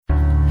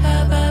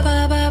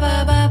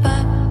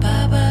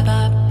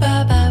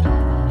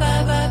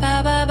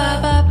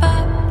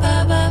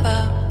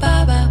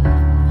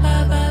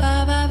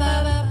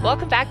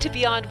to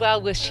Beyond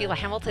Well with Sheila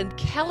Hamilton,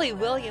 Kelly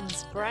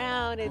Williams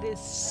Brown. It is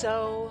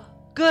so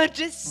good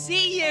to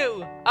see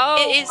you. It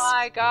Oh is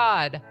my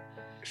God.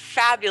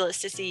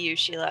 fabulous to see you,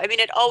 Sheila. I mean,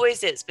 it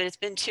always is, but it's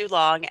been too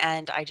long,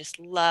 and I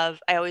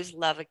always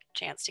love a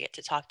chance to get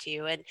to talk to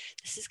you. And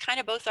this is kind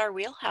of both our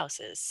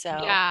wheelhouses. So,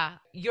 Yeah,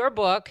 your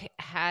book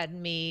had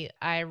me,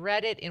 I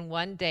read it in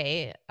one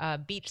day,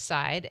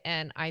 beachside,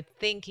 and I'm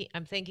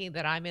thinking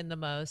that I'm in the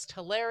most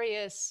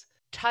hilarious,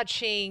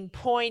 touching,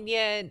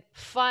 poignant,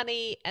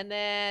 funny, and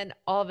then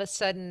all of a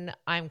sudden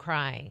I'm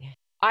crying.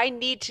 I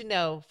need to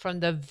know from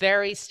the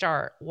very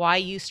start why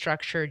you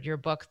structured your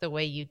book the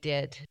way you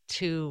did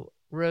to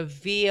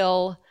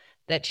reveal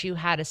that you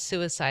had a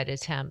suicide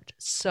attempt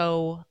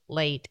so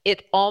late.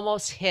 It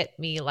almost hit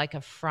me like a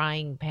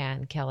frying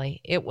pan,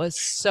 Kelly. It was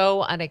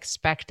so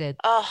unexpected.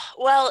 oh,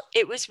 well,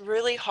 it was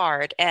really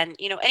hard. And,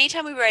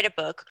 anytime we write a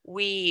book,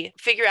 we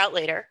figure out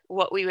later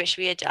what we wish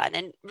we had done.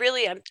 And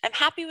really, I'm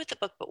happy with the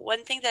book. But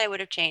one thing that I would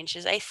have changed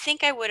is I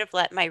think I would have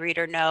let my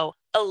reader know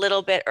a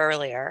little bit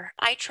earlier.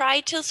 I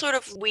tried to sort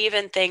of weave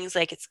in things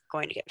like it's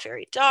going to get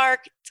very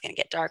dark. It's going to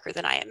get darker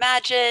than I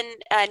imagine.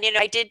 And,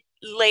 I did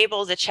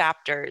label the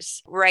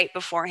chapters right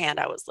beforehand.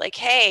 I was like,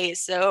 hey,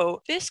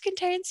 so this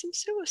contains some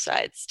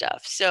suicide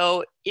stuff.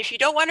 So if you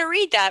don't want to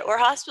read that or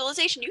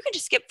hospitalization, you can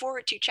just skip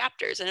forward 2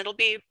 chapters and it'll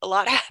be a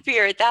lot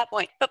happier at that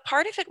point. But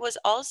part of it was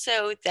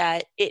also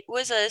that it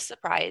was a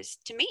surprise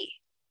to me.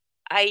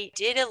 I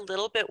did a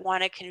little bit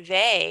want to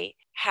convey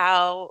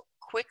how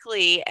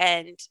quickly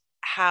and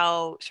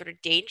how sort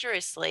of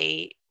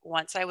dangerously,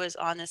 once I was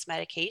on this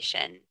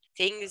medication,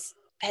 things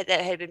that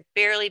had been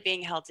barely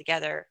being held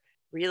together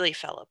really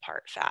fell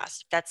apart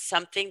fast. That's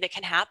something that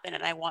can happen,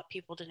 and I want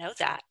people to know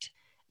that.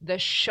 The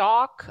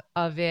shock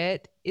of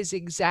it is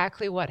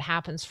exactly what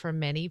happens for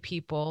many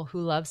people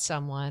who love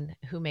someone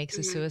who makes a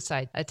Mhm.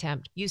 suicide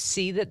attempt. You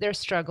see that they're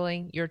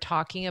struggling, you're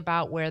talking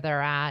about where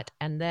they're at,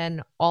 and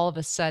then all of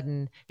a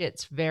sudden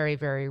it's very,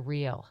 very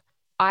real.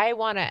 I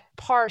want to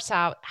parse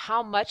out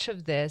how much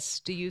of this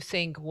do you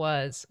think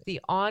was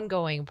the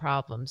ongoing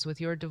problems with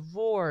your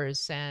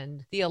divorce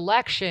and the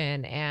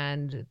election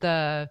and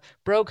the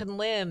broken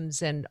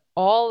limbs and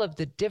all of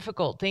the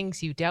difficult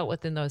things you dealt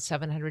with in those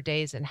 700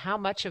 days, and how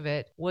much of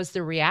it was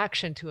the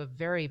reaction to a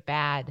very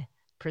bad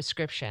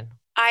prescription?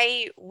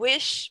 I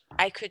wish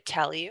I could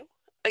tell you.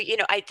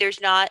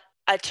 There's not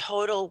a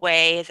total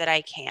way that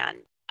I can.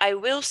 I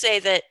will say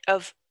that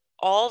of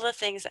all the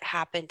things that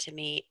happened to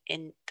me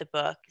in the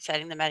book,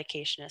 setting the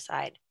medication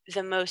aside,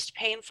 the most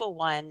painful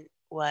one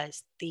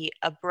was the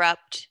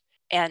abrupt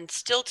and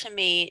still to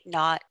me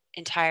not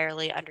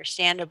entirely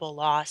understandable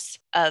loss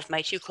of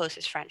my 2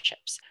 closest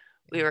friendships.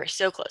 We were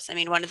so close. I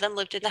mean, one of them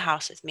lived in the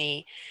house with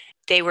me.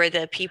 They were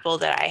the people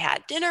that I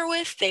had dinner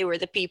with. They were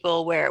the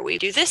people where we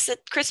do this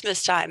at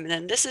Christmas time. And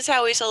then this is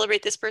how we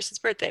celebrate this person's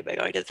birthday by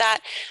going to that,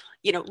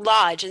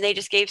 lodge. And they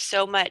just gave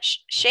so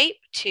much shape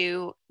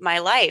to my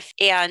life.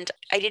 And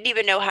I didn't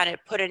even know how to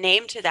put a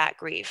name to that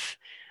grief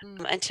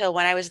until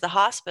when I was at the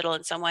hospital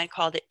and someone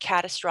called it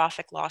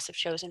catastrophic loss of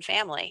chosen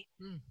family.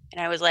 Mm.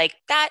 And I was like,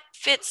 that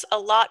fits a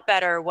lot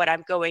better what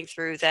I'm going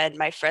through than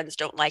my friends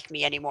don't like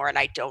me anymore and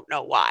I don't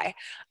know why.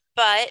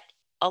 But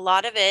a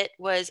lot of it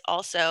was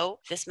also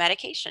this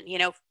medication.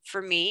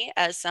 For me,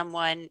 as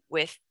someone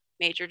with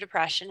major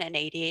depression and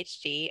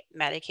ADHD,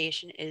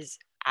 medication is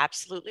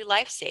absolutely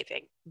life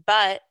saving.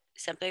 But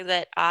something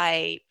that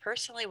I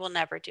personally will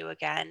never do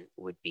again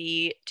would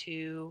be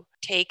to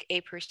take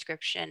a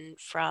prescription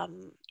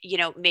from,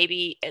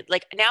 maybe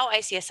like now I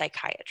see a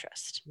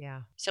psychiatrist,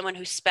 Yeah. someone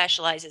who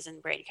specializes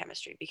in brain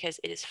chemistry because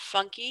it is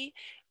funky.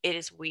 It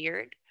is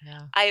weird.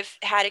 Yeah. I've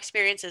had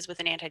experiences with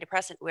an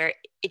antidepressant where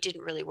it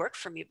didn't really work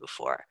for me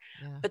before,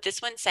 Yeah. but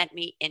this one sent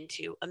me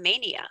into a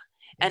mania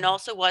and Yeah.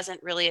 also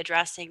wasn't really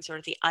addressing sort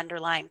of the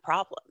underlying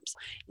problems.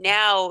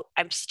 Now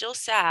I'm still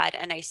sad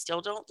and I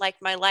still don't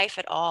like my life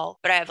at all,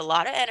 but I have a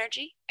lot of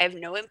energy. I have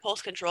no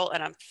impulse control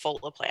and I'm full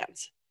of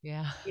plans.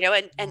 Yeah.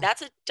 And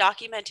that's a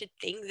documented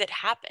thing that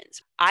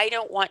happens. I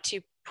don't want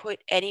to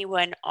put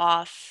anyone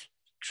off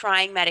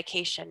trying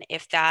medication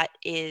if that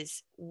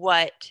is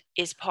what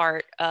is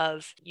part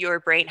of your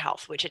brain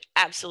health, which it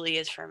absolutely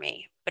is for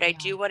me. But I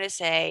do want to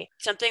say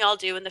something I'll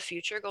do in the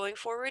future going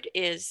forward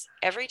is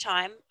every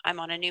time I'm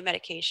on a new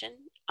medication,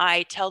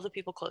 I tell the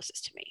people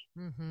closest to me.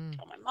 Mm-hmm. I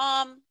tell my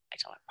mom, I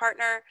tell my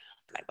partner,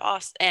 my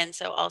boss. And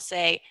so I'll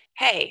say,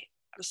 hey,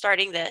 I'm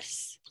starting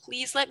this.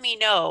 Please let me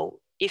know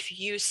if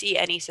you see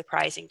any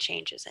surprising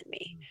changes in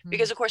me.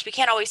 Because, of course, we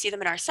can't always see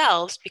them in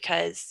ourselves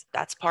because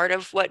that's part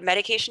of what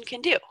medication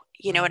can do.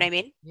 You know what I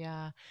mean?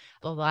 Yeah.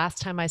 The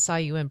last time I saw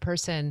you in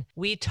person,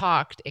 we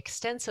talked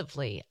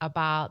extensively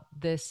about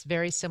this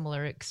very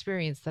similar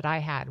experience that I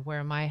had,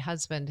 where my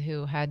husband,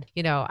 who had,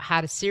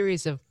 had a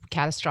series of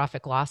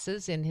catastrophic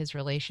losses in his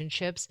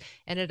relationships,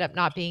 ended up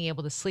not being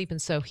able to sleep.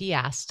 And so he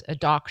asked a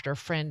doctor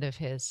friend of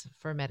his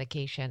for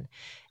medication,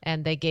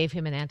 and they gave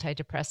him an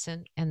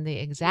antidepressant, and the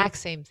exact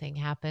same thing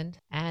happened.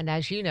 And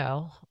as you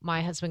know,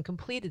 my husband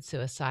completed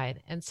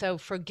suicide. And so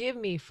forgive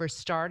me for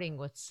starting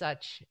with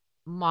such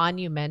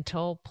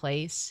monumental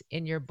place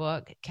in your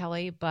book,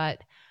 Kelly,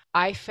 but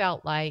I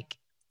felt like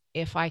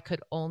if I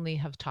could only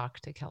have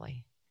talked to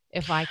Kelly,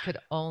 if I could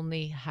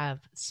only have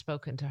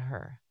spoken to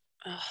her.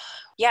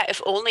 Yeah,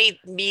 if only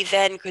me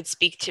then could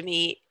speak to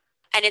me.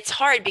 And it's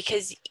hard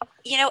because,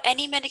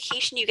 any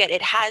medication you get,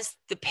 it has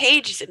the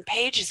pages and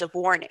pages of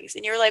warnings.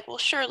 And you're like, well,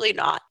 surely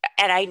not.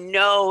 And I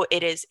know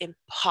it is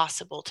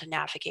impossible to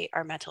navigate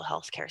our mental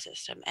health care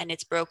system, and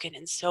it's broken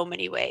in so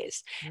many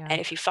ways. Yeah. And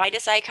if you find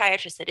a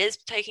psychiatrist that is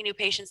taking new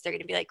patients, they're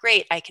going to be like,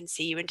 great, I can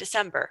see you in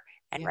December.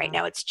 And right Yeah.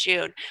 now it's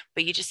June,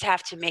 but you just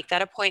have to make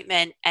that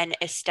appointment and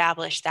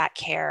establish that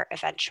care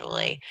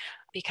eventually.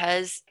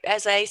 Because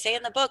as I say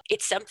in the book,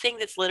 it's something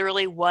that's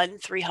literally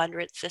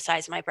 1/300th the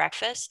size of my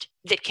breakfast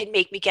that can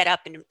make me get up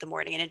in the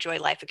morning and enjoy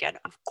life again.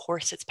 Of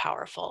course, it's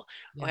powerful.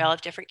 We Yeah. all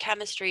have different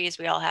chemistries.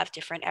 We all have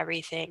different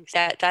everything.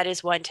 That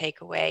is one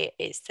takeaway,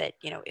 is that,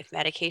 if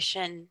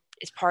medication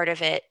is part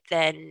of it,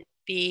 then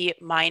be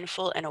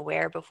mindful and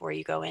aware before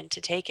you go in to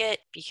take it.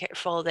 Be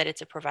careful that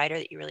it's a provider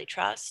that you really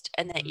trust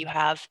and that you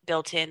have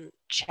built-in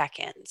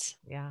check-ins.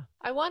 Yeah.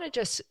 I'm going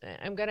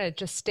to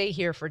just stay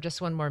here for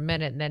just one more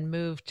minute and then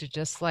move to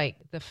just like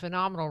the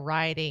phenomenal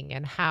writing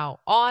and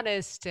how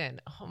honest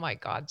and, oh my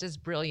God,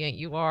 just brilliant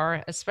you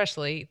are,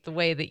 especially the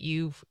way that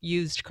you've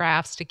used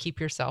crafts to keep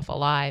yourself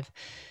alive.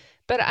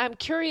 But I'm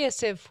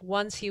curious if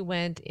once you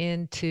went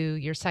into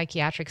your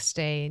psychiatric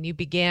stay and you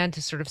began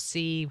to sort of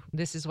see,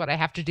 this is what I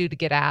have to do to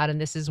get out, and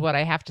this is what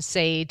I have to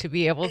say to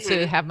be able to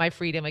Mm-hmm. have my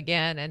freedom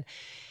again. And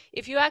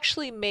if you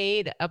actually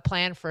made a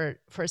plan for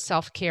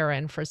self-care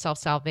and for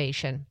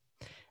self-salvation,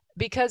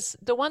 because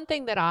the one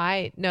thing that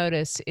I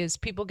notice is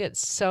people get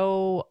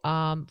so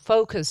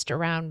focused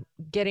around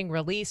getting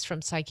released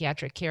from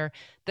psychiatric care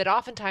that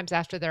oftentimes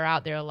after they're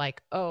out, they're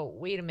like, oh,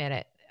 wait a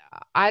minute.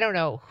 I don't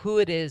know who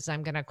it is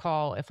I'm going to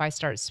call if I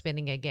start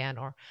spinning again,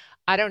 or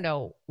I don't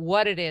know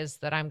what it is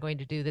that I'm going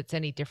to do that's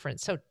any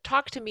different. So,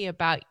 talk to me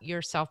about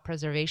your self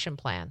preservation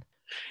plan.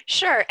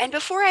 Sure. And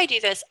before I do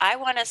this, I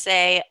want to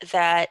say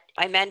that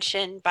I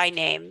mentioned by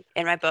name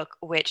in my book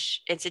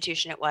which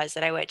institution it was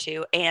that I went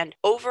to. And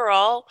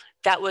overall,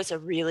 that was a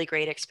really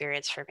great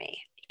experience for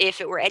me. If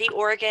it were any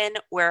organ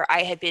where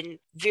I had been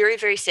very,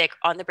 very sick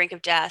on the brink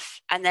of death,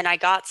 and then I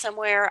got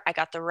somewhere, I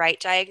got the right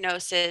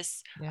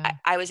diagnosis, Yeah.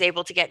 I was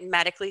able to get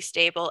medically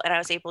stable, and I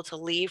was able to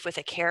leave with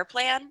a care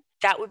plan,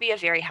 that would be a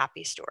very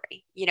happy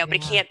story, but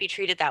it Yeah. can't be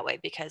treated that way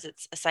because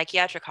it's a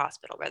psychiatric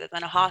hospital rather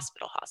than a Yeah.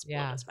 hospital.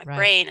 Yeah. It was my Right.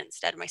 brain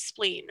instead of my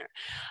spleen.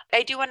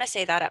 I do want to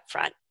say that up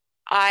front.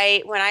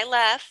 When I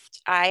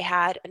left, I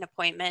had an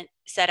appointment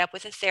set up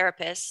with a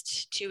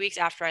therapist 2 weeks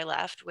after I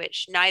left,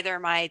 which neither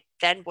my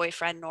then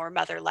boyfriend nor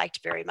mother liked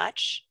very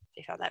much.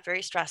 They found that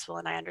very stressful,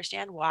 and I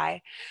understand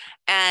why.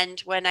 And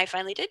when I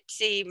finally did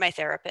see my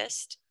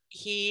therapist,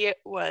 he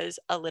was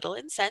a little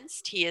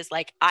incensed. He is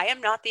like, I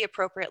am not the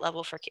appropriate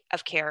level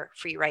of care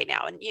for you right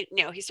now. And,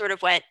 he sort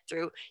of went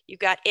through, you've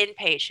got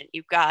inpatient,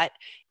 you've got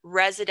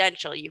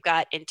residential, you've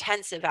got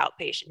intensive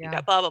outpatient, you've Yeah.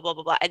 got blah, blah, blah,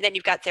 blah, blah. And then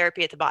you've got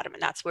therapy at the bottom.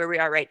 And that's where we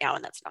are right now.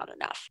 And that's not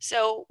enough.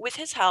 So with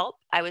his help,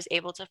 I was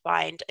able to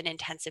find an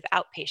intensive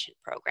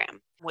outpatient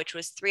program, which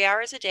was 3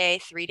 hours a day,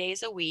 3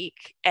 days a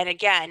week. And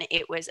again,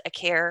 it was a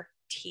care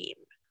team.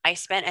 I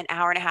spent an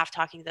hour and a half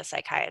talking to the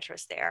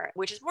psychiatrist there,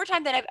 which is more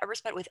time than I've ever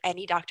spent with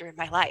any doctor in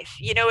my life.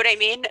 You know what I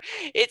mean?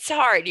 It's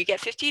hard. You get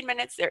 15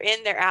 minutes, they're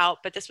in, they're out.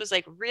 But this was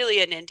like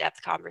really an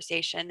in-depth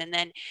conversation. And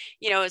then,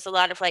 it was a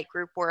lot of like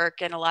group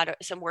work and a lot of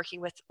some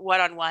working with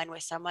one-on-one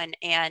with someone.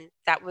 And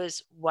that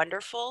was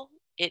wonderful.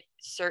 It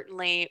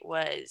certainly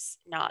was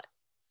not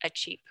a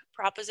cheap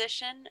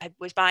proposition. I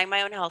was buying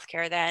my own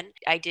healthcare then.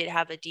 I did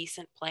have a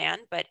decent plan,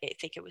 but I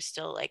think it was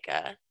still like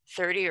a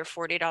 $30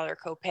 or $40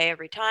 copay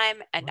every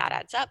time. And that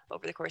adds up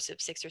over the course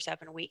of 6 or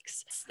 7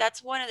 weeks. So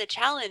that's one of the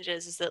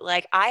challenges, is that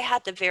like I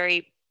had the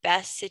very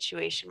best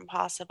situation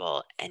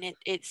possible, and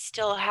it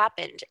still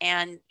happened.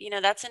 And,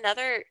 that's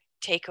another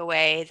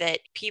takeaway that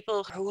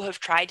people who have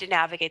tried to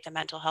navigate the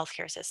mental health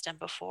care system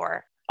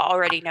before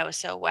already know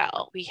so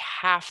well. We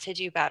have to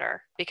do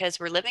better because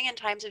we're living in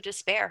times of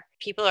despair.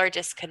 People are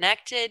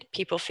disconnected.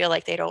 People feel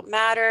like they don't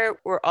matter.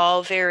 We're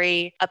all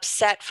very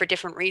upset for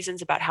different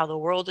reasons about how the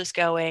world is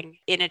going.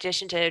 In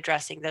addition to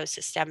addressing those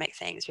systemic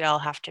things, we all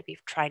have to be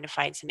trying to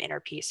find some inner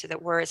peace so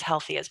that we're as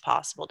healthy as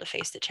possible to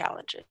face the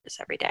challenges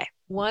every day.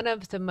 One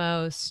of the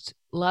most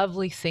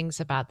lovely things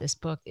about this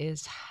book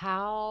is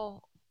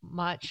how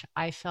much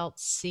I felt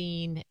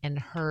seen and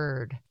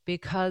heard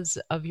because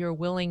of your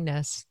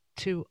willingness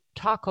to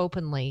talk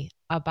openly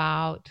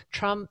about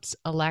Trump's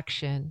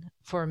election.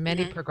 For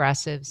many Mm-hmm.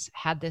 progressives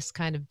had this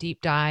kind of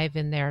deep dive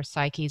in their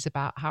psyches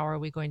about how are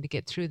we going to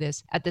get through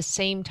this at the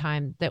same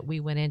time that we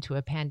went into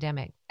a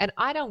pandemic. And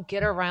I don't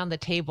get around the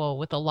table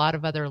with a lot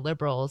of other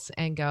liberals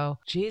and go,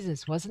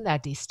 Jesus, wasn't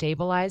that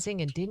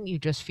destabilizing? And didn't you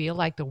just feel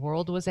like the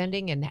world was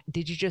ending? And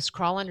did you just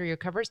crawl under your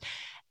covers?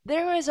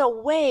 There is a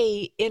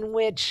way in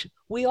which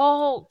we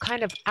all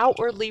kind of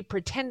outwardly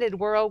pretended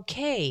we're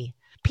okay.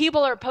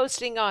 People are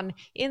posting on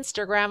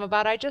Instagram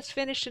about, I just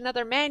finished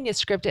another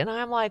manuscript. And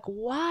I'm like,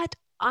 what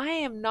I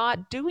am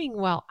not doing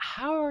well.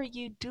 How are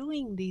you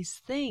doing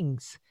these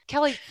things?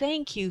 Kelly,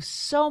 thank you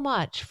so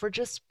much for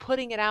just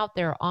putting it out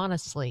there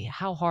honestly,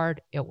 how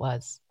hard it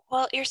was.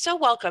 Well, you're so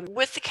welcome.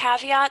 With the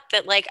caveat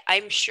that, like,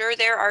 I'm sure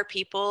there are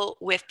people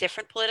with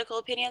different political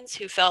opinions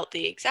who felt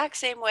the exact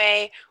same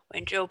way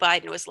when Joe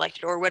Biden was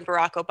elected or when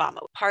Barack Obama.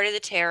 Part of the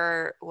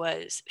terror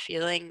was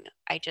feeling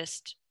I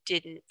just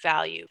didn't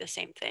value the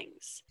same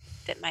things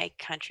that my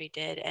country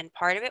did. And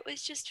part of it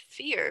was just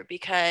fear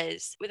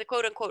because with a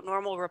quote unquote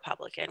normal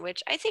Republican,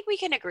 which I think we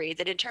can agree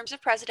that in terms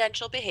of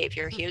presidential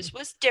behavior, his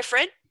was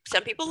different.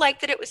 Some people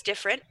liked that it was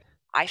different.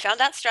 I found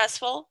that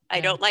stressful. I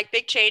Yeah. don't like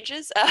big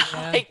changes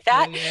Yeah. like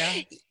that,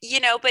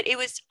 Yeah. but it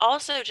was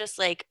also just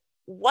like,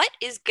 what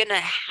is going to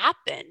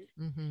happen?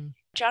 Mm-hmm.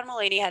 John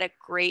Mulaney had a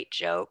great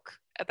joke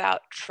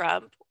about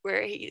Trump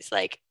where he's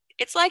like,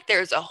 it's like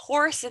there's a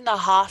horse in the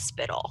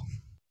hospital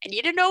and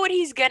you don't know what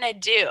he's going to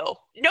do.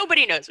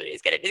 Nobody knows what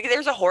he's going to do.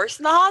 There's a horse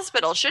in the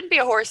hospital. Shouldn't be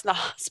a horse in the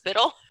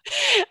hospital.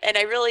 And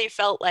I really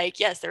felt like,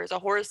 yes, there's a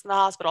horse in the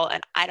hospital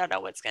and I don't know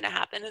what's going to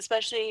happen,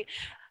 especially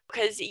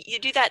because you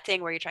do that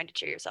thing where you're trying to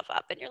cheer yourself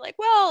up and you're like,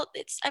 well,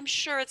 I'm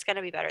sure it's going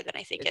to be better than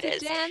I think It's it a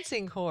is.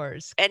 dancing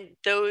horse. And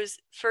those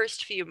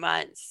first few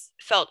months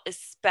felt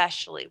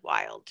especially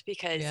wild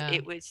because Yeah.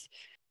 it was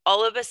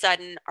all of a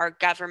sudden our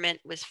government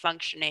was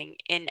functioning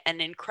in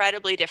an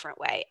incredibly different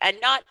way, and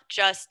not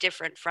just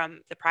different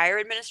from the prior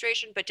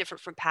administration, but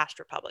different from past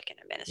Republican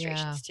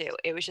administrations too.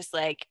 It was just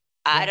like,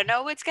 I don't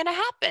know what's going to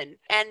happen.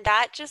 And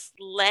that just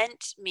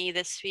lent me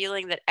this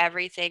feeling that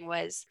everything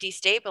was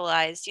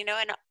destabilized,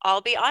 and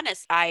I'll be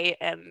honest, I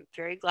am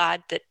very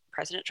glad that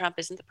President Trump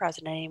isn't the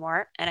president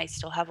anymore. And I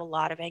still have a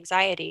lot of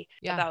anxiety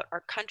about our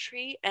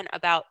country and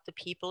about the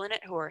people in it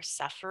who are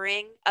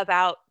suffering,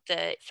 about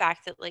the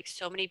fact that like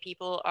so many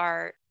people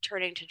are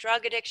turning to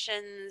drug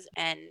addictions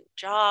and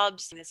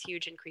jobs, and this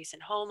huge increase in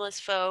homeless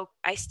folk.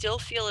 I still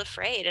feel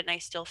afraid and I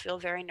still feel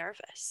very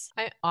nervous.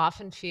 I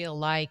often feel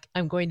like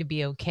I'm going to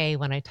be okay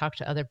when I talk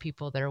to other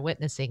people that are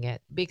witnessing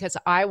it because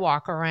I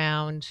walk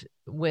around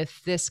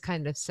with this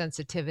kind of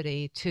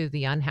sensitivity to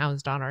the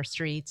unhoused on our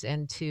streets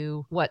and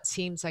to what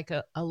seems like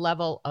a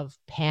level of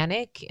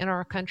panic in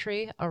our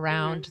country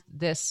around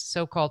this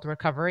so-called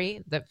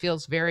recovery that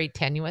feels very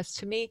tenuous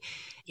to me.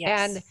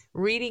 And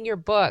reading your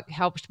book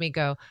helped me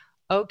go,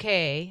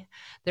 okay,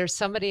 there's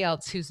somebody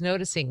else who's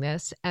noticing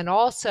this. And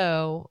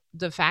also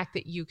the fact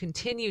that you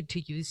continued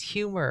to use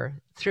humor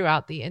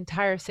throughout the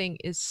entire thing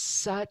is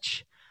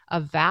such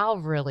a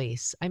valve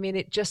release. I mean,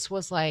 it just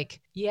was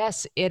like,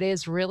 yes, it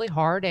is really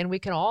hard. And we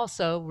can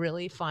also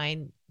really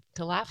find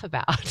to laugh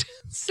about.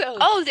 So,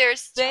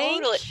 there's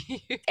totally.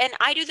 you. And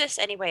I do this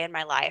anyway in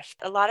my life.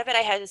 A lot of it I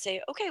had to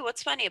say, okay,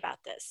 what's funny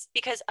about this?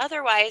 Because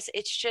otherwise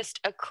it's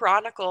just a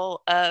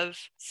chronicle of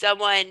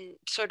someone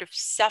sort of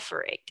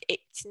suffering.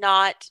 It's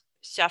not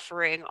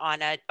suffering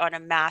on a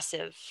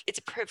massive, it's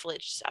a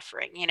privileged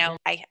suffering.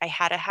 I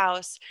had a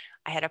house,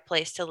 I had a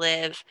place to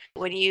live.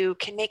 When you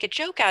can make a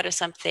joke out of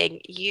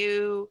something,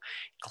 you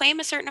claim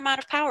a certain amount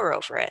of power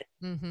over it.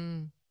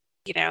 Mm-hmm.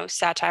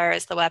 Satire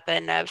is the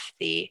weapon of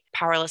the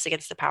powerless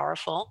against the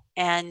powerful.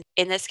 And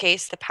in this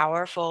case, the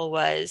powerful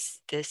was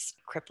this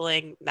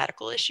crippling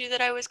medical issue that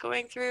I was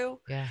going through.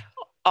 Yeah.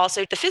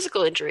 Also, the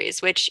physical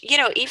injuries, which,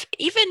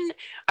 even,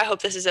 I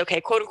hope this is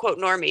okay, quote unquote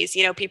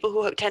normies, people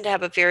who tend to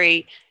have a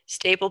very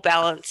stable,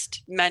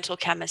 balanced mental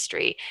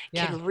chemistry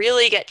can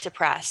really get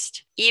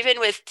depressed, even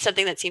with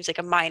something that seems like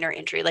a minor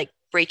injury, like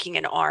breaking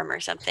an arm or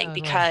something,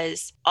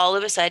 because all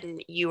of a sudden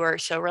you are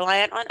so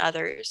reliant on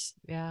others.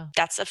 Yeah.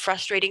 That's a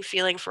frustrating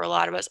feeling for a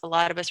lot of us. A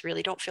lot of us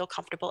really don't feel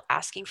comfortable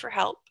asking for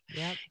help.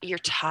 Yep. You're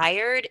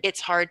tired. It's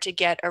hard to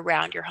get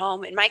around your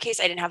home. In my case,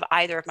 I didn't have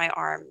either of my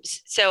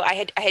arms. So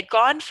I had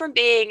gone from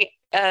being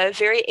a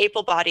very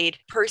able-bodied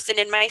person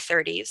in my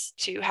 30s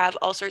to have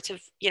all sorts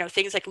of,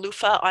 things like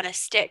loofah on a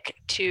stick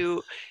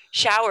to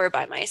shower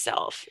by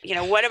myself.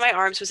 One of my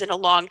arms was in a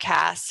long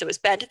cast, so it was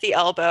bent at the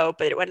elbow,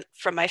 but it went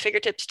from my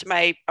fingertips to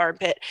my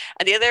armpit,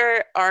 and the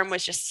other arm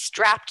was just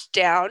strapped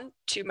down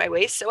to my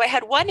waist. So I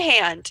had one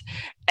hand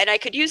and I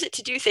could use it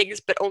to do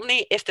things, but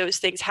only if those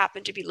things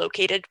happened to be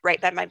located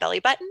right by my belly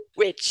button,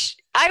 which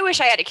I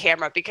wish I had a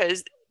camera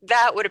because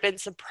that would have been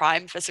some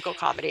prime physical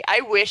comedy.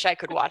 I wish I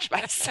could watch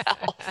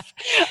myself.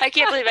 I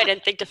can't believe I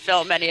didn't think to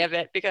film any of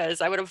it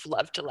because I would have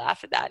loved to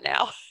laugh at that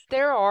now.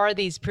 There are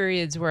these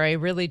periods where I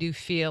really do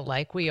feel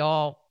like we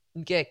all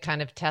get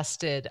kind of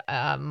tested.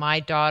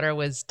 My daughter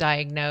was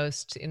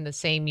diagnosed in the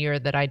same year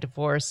that I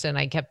divorced, and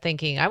I kept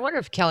thinking, I wonder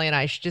if Kelly and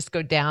I should just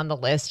go down the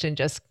list and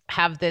just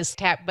have this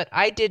tap. But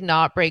I did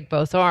not break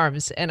both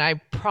arms, and I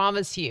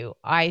promise you,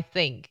 I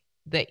think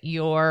that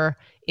your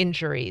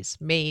injuries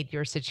made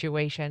your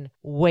situation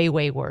way,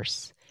 way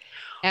worse.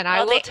 And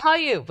I will tell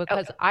you,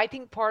 because I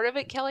think part of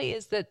it, Kelly,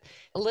 is that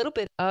a little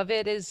bit of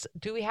it is,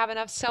 do we have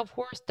enough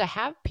self-worth to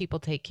have people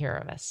take care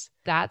of us?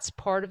 That's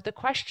part of the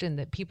question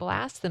that people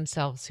ask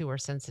themselves who are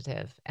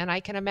sensitive. And I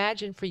can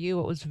imagine for you,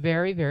 it was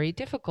very, very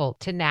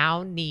difficult to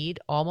now need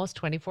almost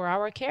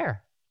 24-hour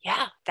care.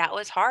 Yeah, that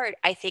was hard.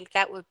 I think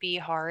that would be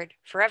hard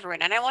for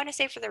everyone. And I want to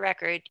say for the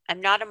record, I'm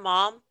not a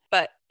mom,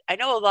 but I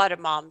know a lot of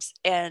moms,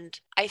 and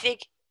I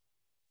think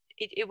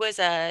it was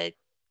a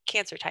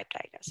cancer type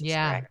diagnosis,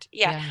 Yeah. correct?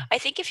 Yeah. Yeah. I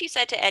think if you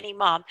said to any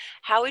mom,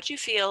 how would you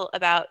feel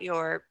about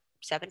your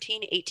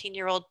 17,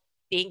 18-year-old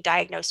being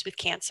diagnosed with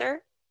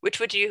cancer? Which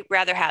would you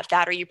rather have,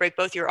 that or you break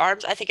both your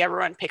arms? I think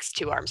everyone picks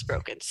two arms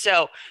broken.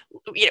 So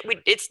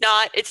it's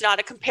not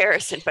a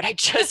comparison, but I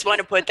just want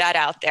to put that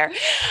out there.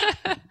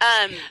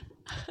 Um,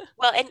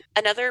 well, and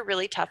another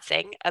really tough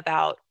thing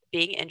about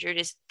being injured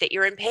is that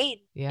you're in pain.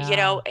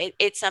 Yeah.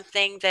 It's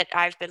something that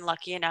I've been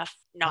lucky enough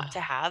not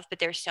to have, but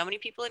there's so many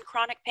people in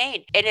chronic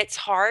pain, and it's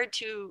hard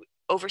to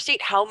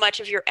overstate how much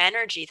of your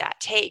energy that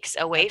takes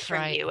away That's from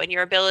right. you and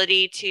your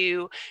ability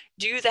to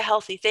do the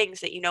healthy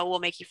things that will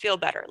make you feel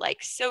better,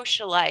 like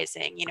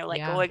socializing, like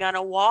Yeah. going on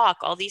a walk.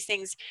 All these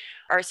things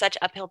are such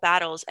uphill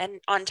battles,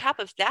 and on top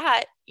of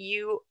that,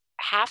 you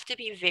have to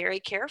be very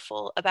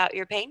careful about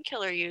your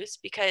painkiller use,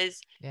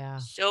 because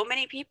Yeah. so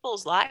many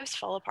people's lives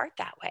fall apart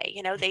that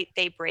way.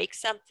 They break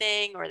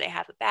something or they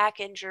have a back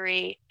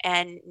injury,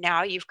 and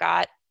now you've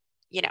got,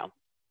 you know.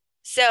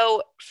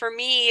 So for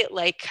me,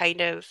 like,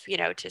 kind of,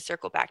 to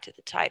circle back to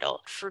the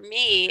title, for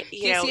me,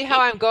 Do you see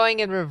how I'm going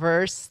in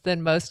reverse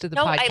than most of the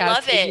no, I podcasts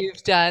love that it.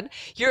 you've done?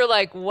 You're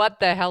like, what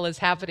the hell is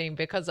happening?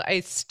 Because I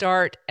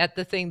start at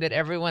the thing that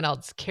everyone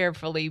else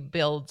carefully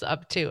builds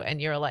up to.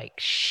 And you're like,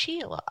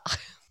 Sheila,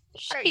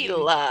 what are you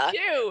Sheila.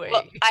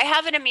 Well, doing? I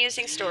have an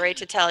amusing story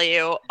to tell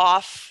you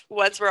off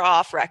once we're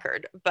off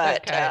record,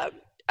 but Okay.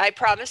 I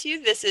promise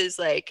you this is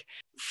like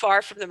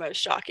far from the most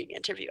shocking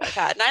interview I've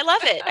had, and I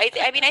love it.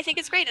 I mean, I think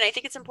it's great, and I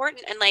think it's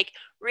important. And like,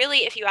 really,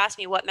 if you ask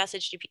me what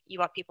message do you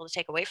want people to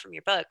take away from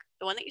your book,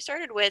 the one that you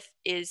started with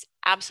is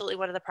absolutely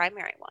one of the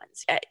primary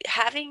ones.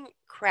 Having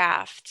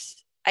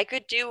crafts, I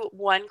could do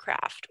one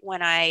craft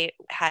when I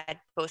had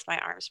both my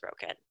arms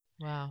broken.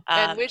 Wow.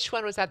 And which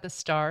one was that? The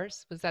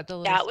stars? Was that the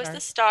little That was the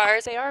stars?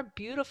 stars. They are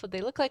beautiful.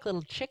 They look like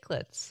little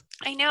chiclets.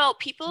 I know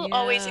people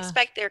always Yeah.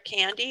 expect they're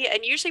candy,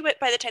 and usually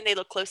by the time they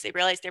look close, they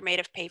realize they're made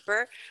of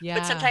paper.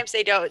 But Yeah. sometimes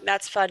they don't, and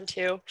that's fun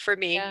too for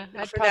me. Yeah.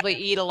 I'd For that, probably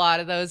eat a lot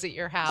of those at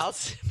your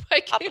house if I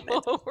came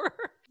compliments. over.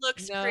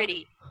 Looks No.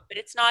 pretty, but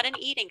it's not an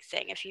eating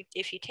thing. If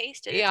you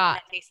taste it, it's Yeah.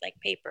 gonna taste like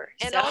paper.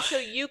 And So, also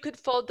you could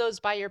fold those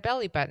by your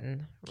belly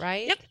button,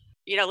 right?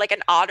 yep, like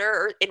an otter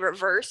or in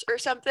reverse or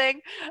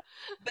something.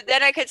 But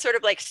then I could sort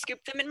of like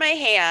scoop them in my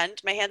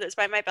hand that's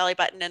by my belly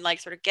button, and like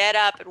sort of get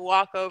up and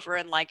walk over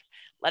and like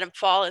let them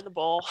fall in the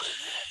bowl.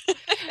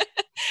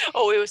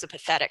 Oh, it was a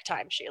pathetic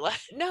time, Sheila.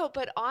 No,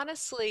 but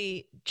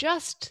honestly,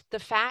 just the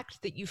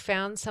fact that you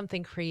found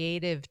something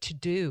creative to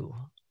do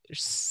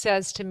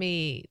says to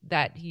me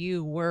that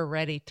you were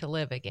ready to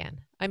live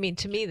again. I mean,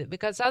 to me, that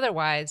because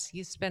otherwise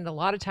you spend a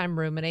lot of time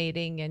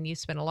ruminating and you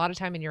spend a lot of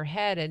time in your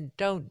head and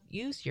don't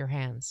use your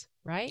hands,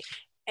 right?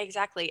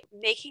 Exactly.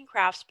 Making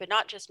crafts, but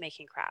not just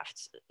making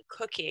crafts,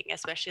 cooking,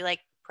 especially like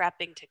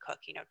prepping to cook,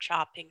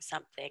 chopping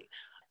something,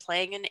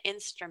 playing an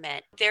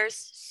instrument.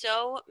 There's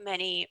so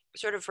many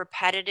sort of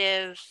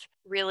repetitive,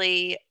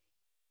 really,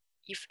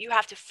 you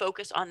have to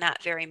focus on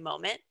that very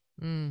moment.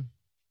 Mm,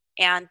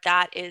 And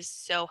that is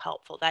so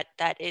helpful.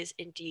 That is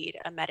indeed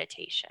a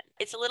meditation.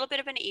 It's a little bit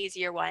of an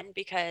easier one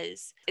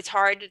because it's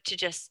hard to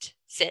just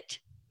sit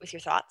with your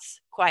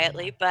thoughts yeah.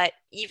 quietly, but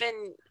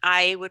even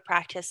I would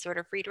practice sort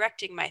of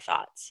redirecting my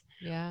thoughts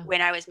Yeah.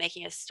 when I was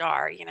making a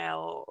star.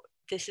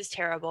 This is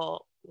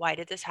terrible. Why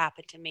did this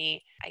happen to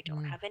me? I don't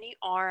Mm, have any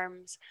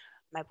arms.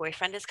 My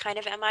boyfriend is kind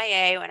of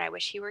MIA when I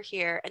wish he were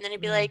here. And then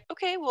I'd be mm, like,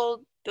 okay,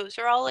 well, those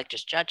are all like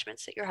just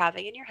judgments that you're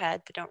having in your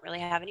head that don't really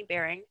have any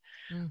bearing.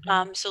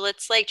 mhm. So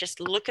let's like just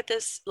look at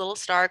this little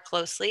star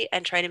closely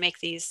and try to make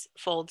these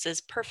folds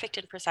as perfect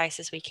and precise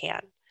as we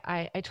can.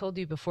 I told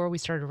you before we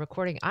started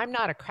recording, I'm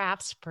not a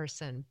crafts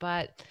person,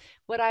 but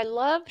what I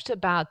loved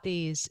about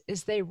these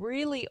is they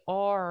really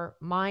are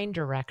mind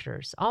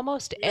directors.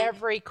 Almost Mm-hmm.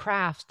 every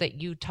craft that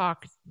you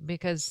talk,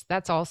 because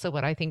that's also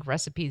what I think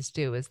recipes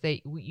do, is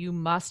you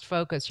must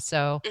focus.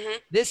 So Mm-hmm.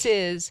 this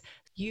is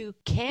you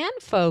can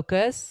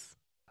focus.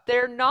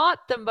 They're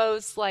not the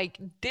most like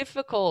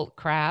difficult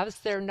crafts.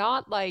 They're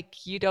not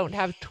like you don't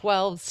have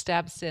 12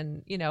 steps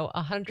and,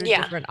 100 Yeah.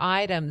 different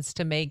items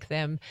to make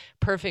them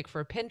perfect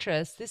for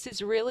Pinterest. This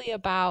is really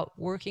about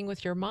working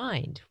with your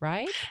mind,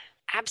 right?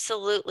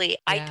 Absolutely.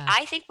 I Yeah.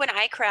 I think when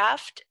I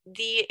craft,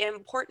 the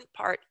important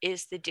part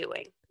is the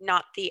doing,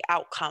 not the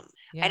outcome.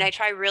 And Yeah. I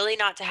try really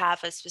not to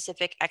have a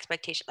specific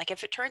expectation. Like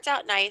if it turns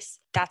out nice,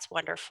 that's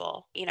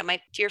wonderful.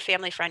 My dear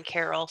family friend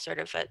Carol, sort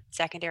of a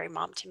secondary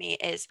mom to me,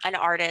 is an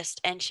artist,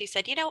 and she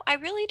said, I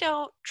really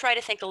don't try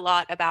to think a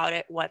lot about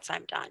it once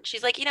I'm done.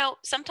 She's like,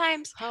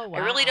 sometimes Oh, I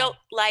really wow. don't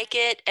like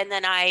it, and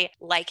then I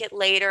like it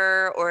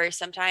later, or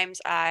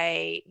sometimes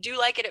I do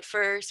like it at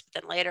first,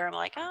 but then later I'm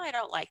like, oh, I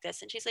don't like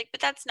this. And she's like,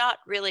 but that's not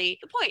really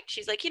the point.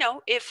 She's like,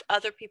 if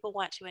other people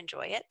want to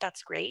enjoy it,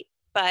 that's great.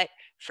 But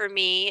for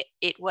me,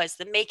 it was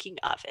the making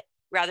of it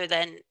rather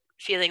than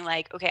feeling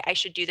like, okay, I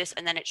should do this,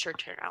 and then it should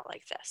turn out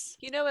like this.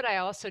 You know what I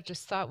also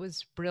just thought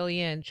was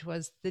brilliant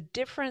was the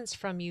difference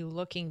from you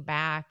looking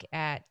back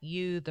at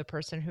you, the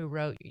person who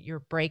wrote your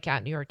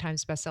breakout New York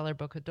Times bestseller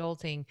book,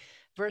 Adulting,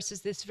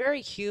 versus this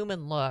very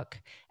human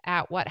look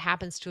at what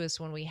happens to us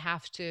when we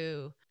have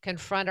to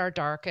confront our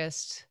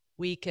darkest,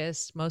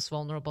 weakest, most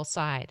vulnerable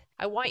side.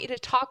 I want you to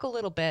talk a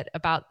little bit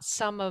about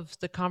some of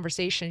the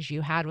conversations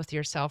you had with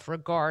yourself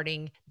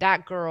regarding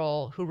that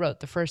girl who wrote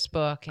the first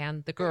book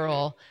and the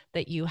girl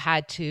that you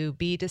had to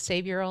be to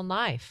save your own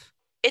life.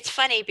 It's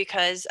funny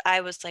because I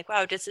was like,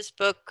 wow, does this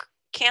book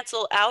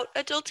cancel out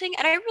adulting?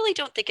 And I really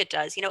don't think it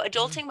does.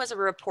 Adulting was a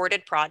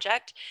reported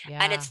project, and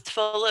Yeah. it's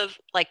full of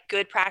like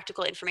good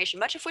practical information,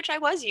 much of which I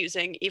was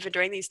using even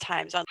during these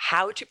times, on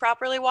how to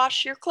properly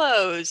wash your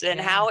clothes and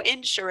Yeah. how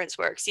insurance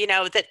works,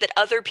 that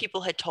other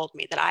people had told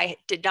me that I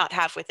did not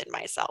have within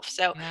myself.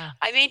 So Yeah.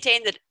 I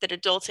maintain that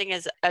adulting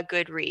is a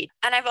good read.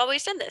 And I've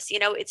always done this.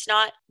 It's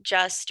not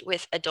just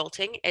with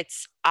adulting.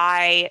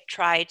 I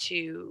try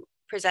to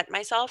present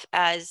myself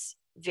as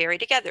very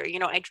together.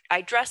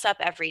 I dress up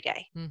every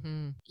day.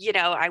 Mhm.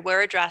 I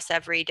wear a dress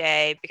every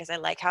day because I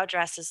like how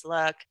dresses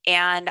look.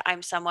 And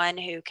I'm someone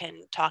who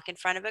can talk in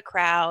front of a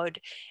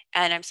crowd.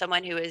 And I'm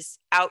someone who is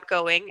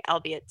outgoing,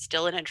 albeit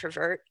still an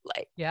introvert.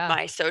 Like, Yeah.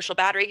 my social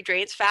battery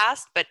drains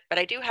fast, but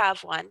I do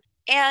have one.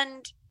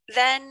 And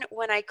then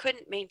when I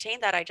couldn't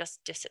maintain that, I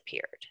just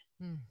disappeared.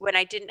 Mm. When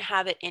I didn't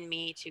have it in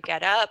me to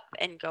get up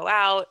and go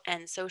out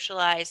and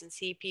socialize and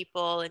see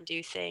people and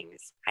do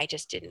things, I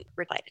just didn't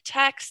reply to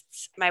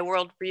texts. My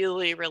world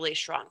really, really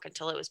shrunk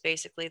until it was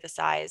basically the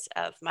size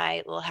of my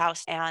little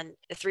house and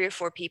the 3 or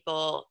 4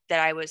 people that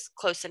I was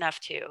close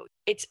enough to.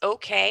 It's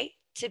okay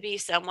to be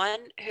someone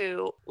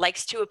who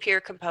likes to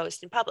appear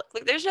composed in public.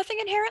 Like, there's nothing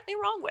inherently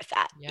wrong with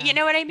that. Yeah. You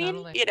know what I mean?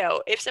 Totally.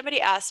 If somebody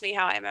asks me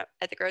how I'm at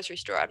the grocery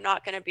store, I'm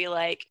not going to be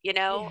like, You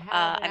have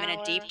an I'm in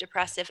a deep hour.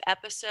 depressive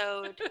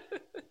episode.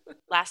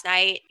 Last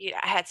night,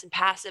 I had some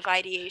passive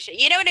ideation.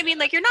 You know what I mean?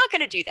 Like, you're not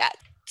going to do that.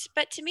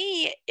 But to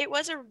me, it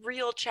was a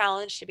real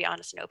challenge, to be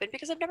honest and open,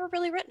 because I've never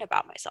really written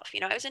about myself.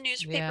 I was a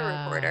newspaper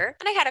Yeah. reporter,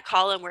 and I had a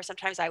column where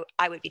sometimes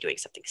I would be doing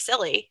something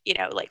silly,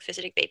 like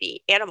visiting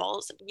baby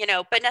animals,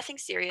 but nothing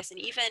serious. And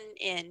even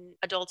in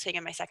adulting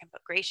in my second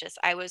book, Gracious,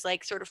 I was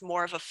like sort of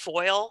more of a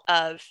foil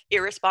of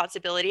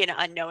irresponsibility and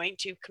unknowing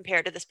to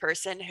compare to this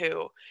person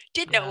who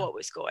did know Yeah. what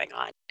was going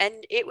on.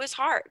 And it was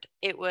hard.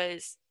 It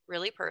was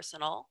really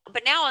personal.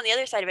 But now on the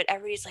other side of it,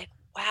 everybody's like,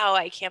 wow,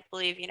 I can't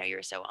believe, you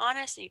were so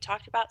honest and you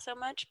talked about so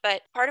much.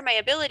 But part of my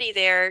ability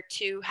there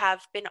to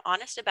have been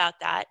honest about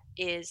that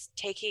is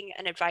taking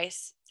an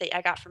advice that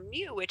I got from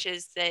you, which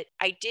is that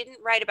I didn't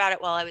write about it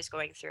while I was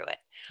going through it.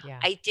 Yeah.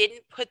 I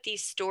didn't put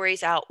these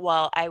stories out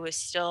while I was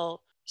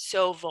still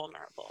so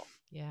vulnerable.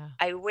 Yeah.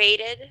 I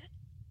waited.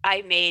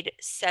 I made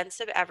sense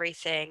of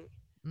everything.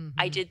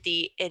 I Mhm. did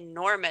the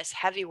enormous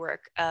heavy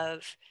work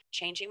of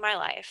changing my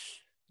life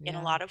in a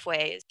Yeah. lot of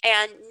ways.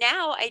 And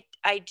now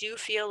I do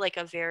feel like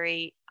a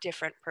very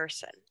different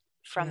person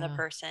from the Yeah.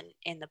 person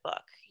in the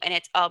book. And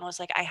it's almost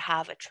like I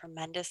have a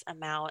tremendous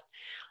amount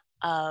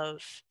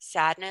of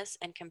sadness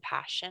and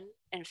compassion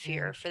and Yeah.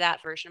 fear for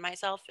that version of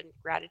myself, and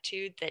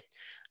gratitude that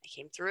I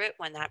came through it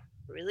when that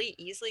really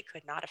easily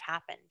could not have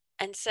happened.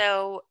 And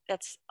so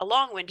that's a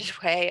long winded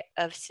way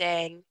of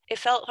saying it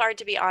felt hard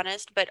to be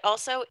honest, but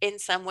also in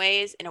some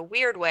ways, in a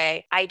weird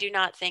way, I do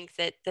not think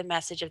that the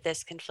message of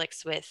this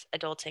conflicts with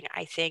adulting.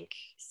 I think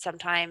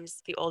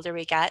sometimes the older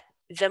we get,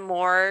 the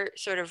more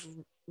sort of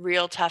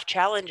real tough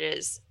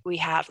challenges we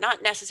have,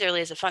 not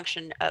necessarily as a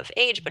function of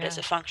age, but as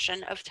Yeah. a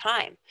function of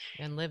time.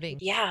 And living.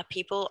 Yeah,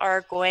 people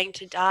are going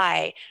to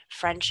die.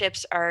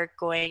 Friendships are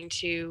going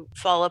to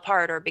fall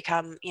apart or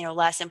become,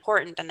 less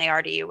important than they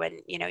are to you when,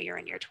 you're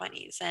in your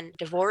 20s, and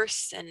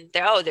divorce, and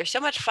there's so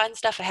much fun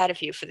stuff ahead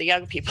of you for the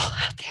young people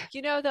out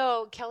there.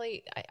 Though,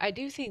 Kelly, I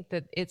do think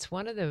that it's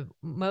one of the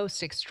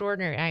most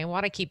extraordinary. I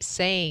want to keep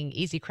saying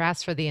easy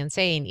crafts for the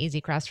insane,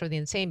 easy crafts for the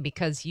insane,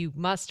 because you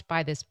must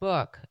buy this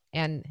book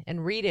and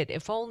read it,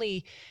 if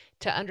only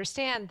to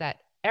understand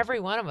that every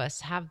one of us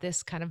have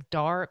this kind of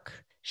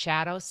dark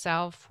shadow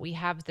self. We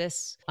have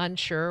this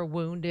unsure,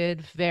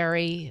 wounded,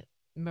 very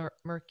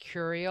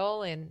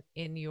mercurial in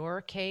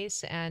your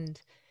case,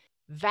 and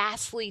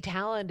vastly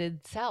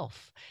talented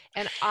self.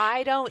 And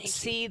I don't Thank you.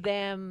 see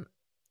them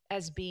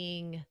as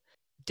being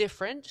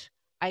different.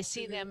 I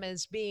see Mm-hmm. them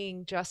as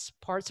being just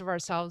parts of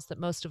ourselves that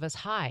most of us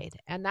hide.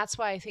 And that's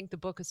why I think the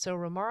book is so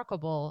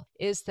remarkable,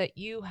 is that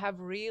you have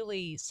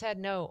really said,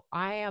 no,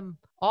 I am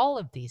all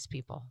of these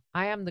people.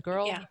 I am the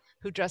girl Yeah.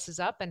 who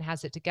dresses up and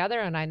has it together,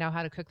 and I know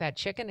how to cook that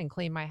chicken and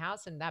clean my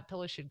house, and that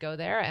pillow should go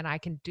there, and I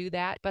can do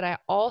that. But I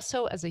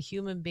also, as a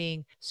human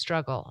being,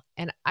 struggle.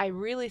 And I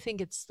really think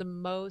it's the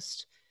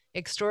most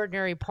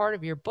extraordinary part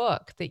of your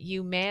book, that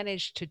you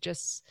managed to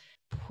just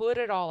put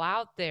it all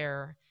out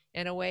there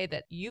in a way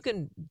that you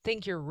can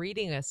think you're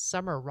reading a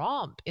summer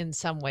romp in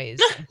some ways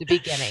at the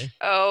beginning.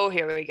 Oh,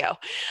 here we go.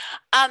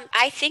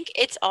 I think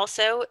it's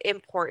also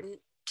important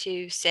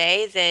to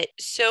say that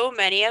so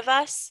many of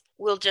us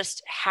will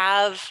just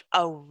have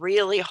a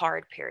really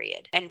hard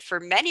period. And for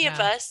many of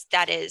Yeah. us,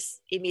 that is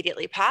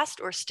immediately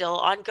past or still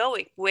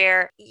ongoing,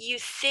 where you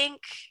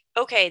think,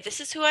 okay,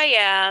 this is who I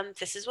am.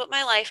 This is what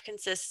my life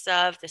consists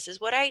of. This is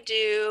what I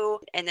do.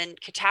 And then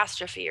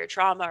catastrophe or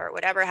trauma or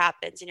whatever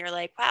happens. And you're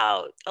like,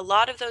 wow, a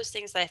lot of those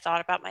things that I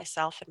thought about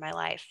myself and my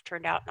life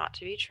turned out not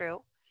to be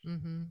true.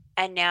 Mm-hmm.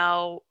 And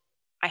now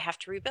I have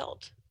to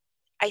rebuild.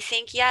 I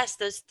think, yes,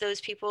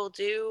 those people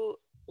do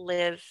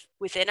live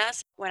within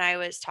us. When I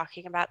was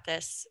talking about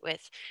this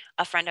with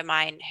a friend of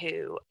mine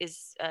who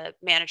is a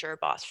manager or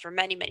boss for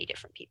many, many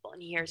different people,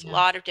 and he hears a Yeah.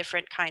 lot of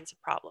different kinds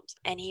of problems.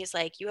 And he's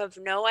like, you have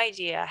no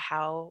idea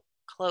how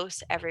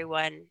close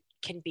everyone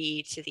can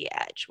be to the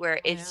edge, where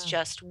Oh, it's yeah.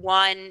 just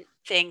one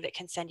thing that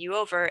can send you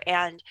over.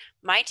 And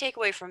my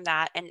takeaway from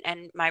that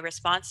and my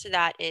response to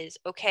that is,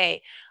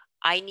 okay,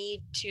 I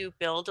need to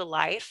build a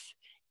life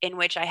in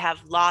which I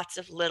have lots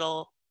of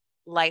little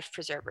life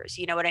preservers.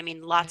 You know what I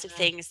mean? Lots of Yeah.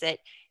 things that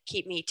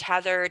keep me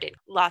tethered, and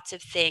lots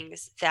of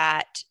things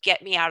that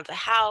get me out of the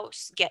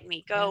house, get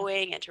me Yeah.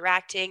 going,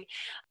 interacting.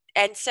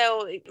 And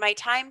so my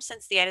time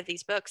since the end of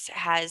these books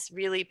has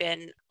really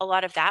been a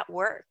lot of that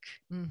work.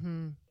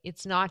 Mm-hmm.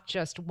 It's not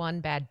just one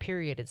bad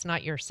period. It's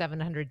not your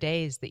 700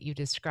 days that you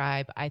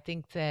describe. I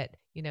think that,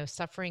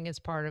 suffering is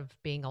part of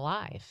being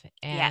alive,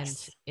 and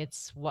Yes.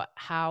 it's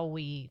how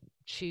we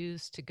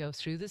choose to go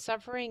through the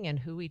suffering and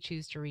who we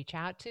choose to reach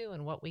out to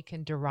and what we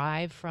can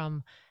derive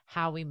from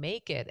how we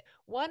make it.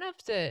 One of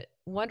the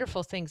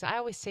wonderful things, I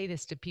always say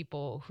this to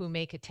people who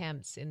make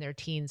attempts in their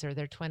teens or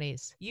their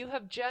 20s, you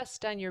have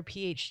just done your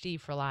PhD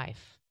for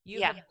life. You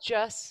Yeah. have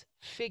just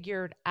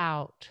figured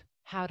out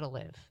how to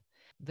live.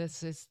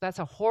 That's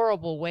a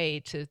horrible way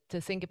to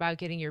think about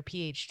getting your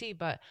PhD,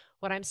 but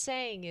what I'm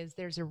saying is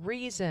there's a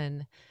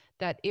reason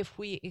that if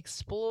we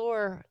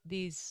explore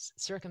these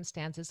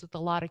circumstances with a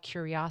lot of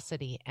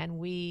curiosity and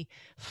we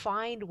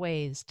find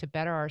ways to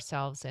better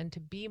ourselves and to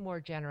be more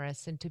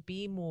generous and to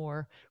be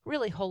more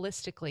really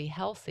holistically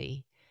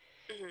healthy,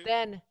 Hmm.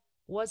 then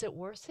was it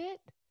worth it?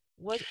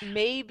 Was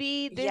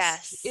maybe this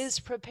Yes. is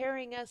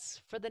preparing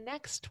us for the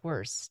next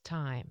worst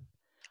time.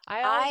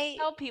 I always I,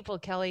 tell people,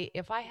 Kelly,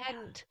 if I yeah.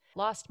 hadn't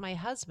lost my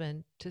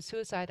husband to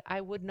suicide, I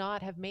would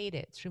not have made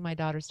it through my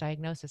daughter's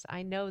diagnosis.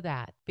 I know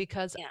that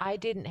because Yeah. I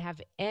didn't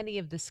have any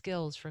of the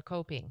skills for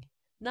coping.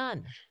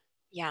 None.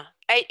 Yeah.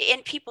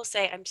 And people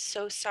say, I'm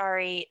so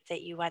sorry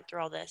that you went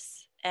through all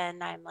this.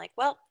 And I'm like,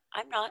 well,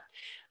 I'm not,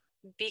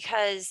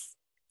 because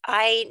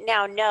I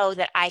now know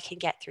that I can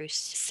get through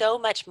so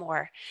much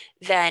more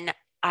than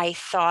I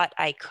thought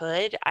I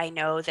could. I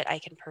know that I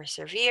can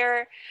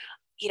persevere.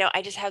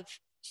 I just have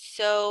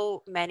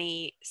so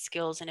many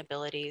skills and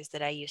abilities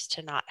that I used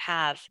to not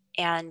have.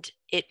 And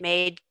it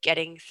made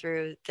getting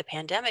through the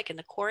pandemic and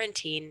the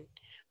quarantine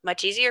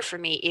much easier for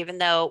me, even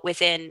though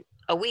within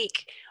a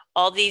week,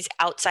 all these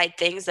outside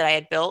things that I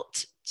had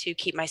built to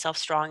keep myself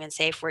strong and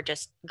safe were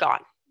just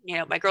gone.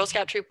 My Girl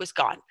Scout troop was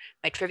gone.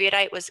 My trivia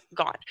night was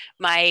gone.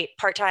 My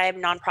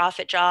part-time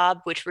nonprofit job,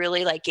 which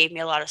really gave me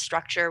a lot of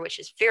structure, which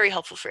is very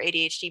helpful for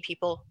ADHD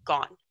people,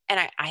 gone. And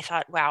I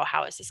thought, wow,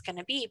 how is this going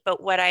to be?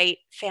 But what I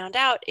found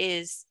out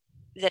is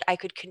that I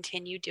could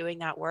continue doing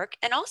that work,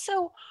 and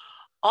also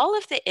all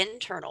of the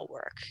internal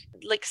work,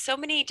 like so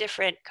many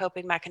different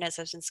coping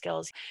mechanisms and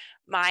skills.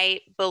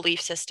 My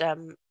belief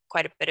system,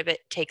 quite a bit of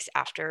it takes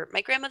after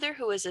my grandmother,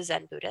 who was a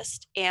Zen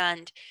Buddhist,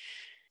 and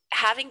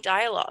having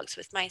dialogues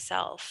with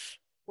myself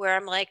where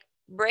I'm like,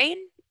 brain,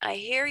 I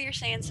hear you're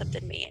saying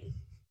something mean.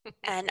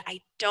 And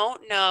I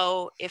don't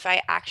know if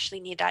I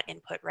actually need that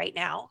input right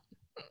now.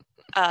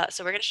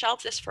 So we're going to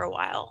shelve this for a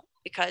while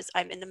because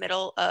I'm in the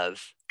middle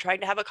of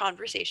trying to have a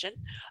conversation.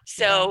 Yeah.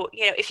 So,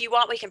 if you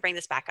want, we can bring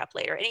this back up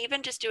later. And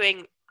even just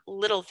doing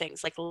little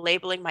things like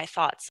labeling my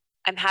thoughts.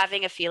 I'm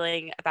having a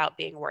feeling about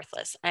being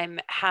worthless. I'm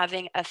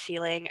having a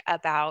feeling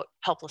about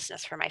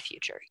helplessness for my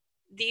future.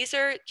 These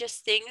are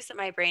just things that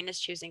my brain is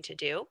choosing to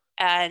do.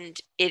 And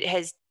it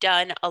has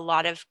done a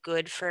lot of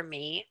good for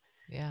me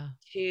Yeah.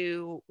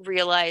 to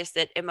realize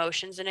that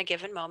emotions in a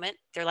given moment,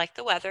 they're like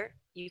the weather.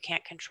 You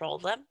can't control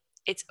them.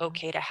 It's Yeah.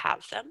 okay to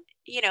have them,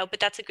 but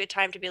that's a good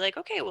time to be like,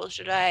 okay, well,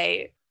 should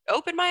I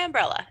open my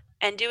umbrella?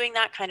 And doing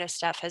that kind of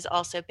stuff has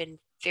also been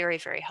very,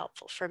 very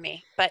helpful for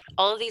me. But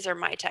all of these are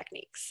my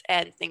techniques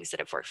and things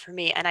that have worked for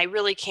me. And I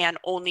really can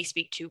only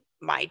speak to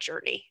my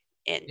journey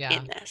in Yeah.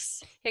 in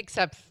this.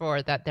 Except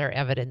for that they're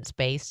evidence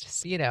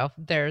based.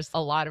 There's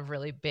a lot of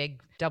really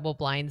big double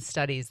blind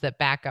studies that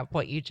back up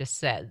what you just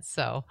said.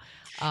 So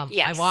I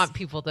Yes. want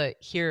people to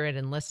hear it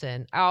and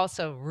listen. I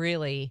also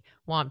really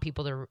want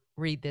people to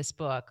read this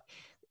book.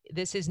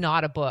 This is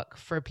not a book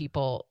for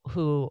people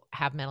who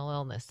have mental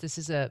illness. This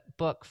is a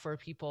book for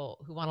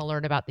people who want to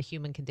learn about the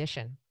human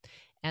condition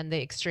and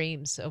the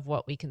extremes of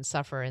what we can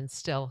suffer and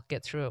still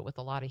get through it with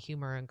a lot of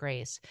humor and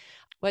grace.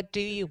 What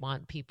do you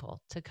want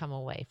people to come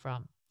away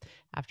from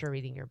after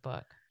reading your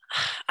book?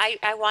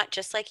 I want,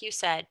 just like you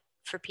said,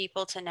 for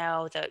people to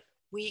know that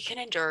we can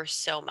endure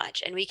so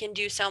much and we can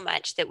do so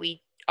much that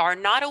we are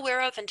not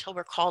aware of until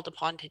we're called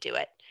upon to do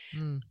it.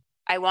 Mm,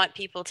 I want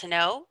people to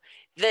know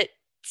that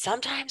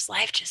sometimes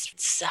life just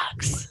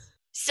sucks.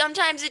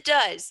 Sometimes it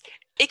does.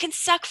 It can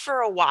suck for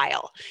a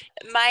while.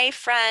 My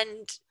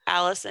friend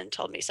Allison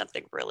told me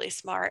something really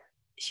smart.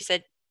 She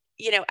said,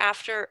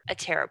 after a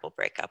terrible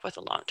breakup with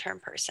a long-term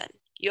person,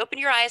 you open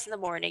your eyes in the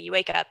morning, you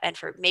wake up, and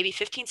for maybe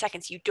 15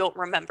 seconds, you don't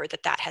remember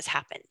that has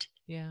happened.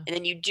 Yeah. And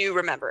then you do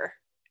remember.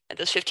 And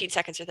those 15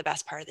 seconds are the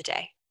best part of the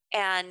day.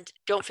 And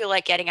don't feel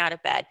like getting out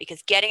of bed,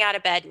 because getting out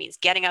of bed means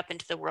getting up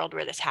into the world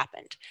where this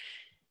happened.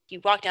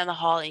 You walk down the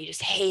hall and you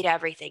just hate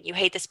everything. You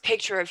hate this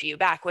picture of you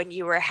back when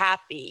you were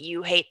happy.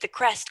 You hate the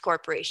Crest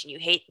Corporation. You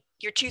hate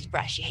your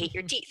toothbrush. You hate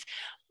your teeth.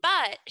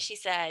 But she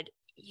said,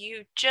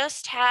 you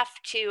just have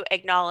to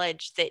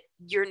acknowledge that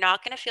you're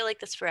not going to feel like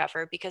this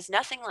forever, because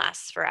nothing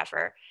lasts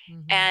forever.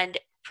 And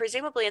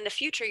presumably in the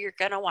future, you're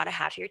going to want to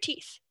have your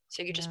teeth.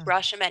 So you just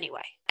brush them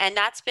anyway. And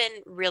that's been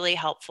really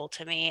helpful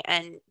to me.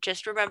 And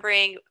just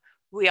remembering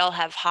we all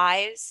have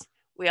highs,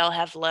 we all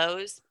have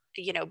lows,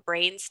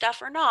 brain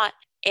stuff or not.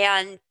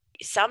 And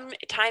some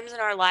times in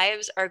our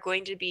lives are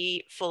going to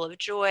be full of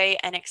joy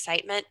and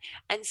excitement,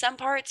 and some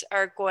parts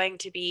are going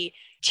to be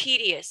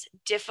tedious,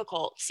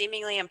 difficult,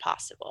 seemingly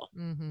impossible.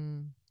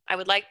 I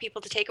would like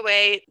people to take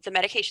away the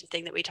medication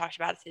thing that we talked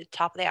about at the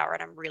top of the hour,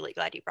 and I'm really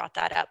glad you brought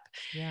that up.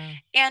 Yeah.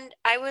 And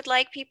I would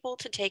like people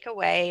to take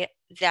away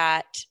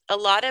that a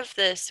lot of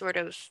the sort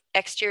of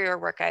exterior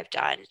work I've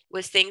done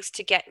was things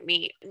to get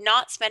me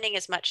not spending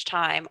as much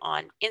time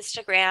on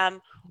Instagram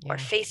or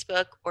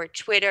Facebook or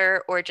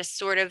Twitter, or just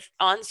sort of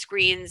on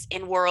screens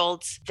in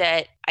worlds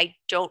that I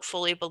don't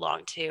fully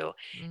belong to,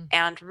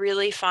 and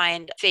really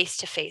find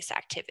face-to-face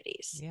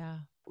activities.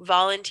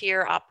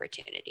 Volunteer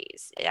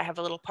opportunities. I have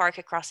a little park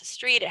across the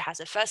street. It has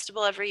a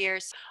festival every year.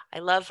 So I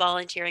love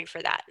volunteering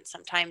for that. And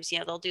sometimes,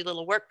 they'll do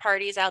little work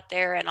parties out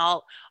there, and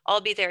I'll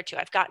be there too.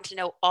 I've gotten to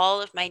know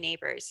all of my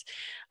neighbors.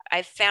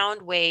 I've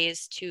found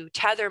ways to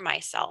tether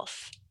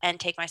myself and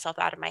take myself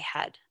out of my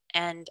head.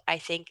 And I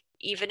think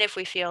even if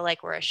we feel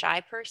like we're a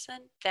shy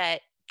person,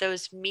 that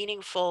those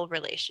meaningful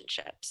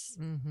relationships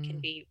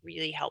can be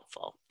really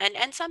helpful.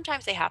 And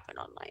sometimes they happen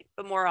online,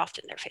 but more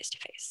often they're face to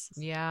face.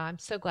 Yeah, I'm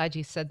so glad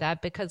you said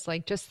that, because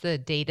just the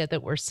data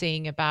that we're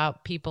seeing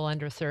about people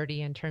under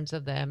 30 in terms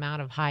of the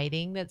amount of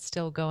hiding that's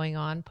still going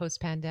on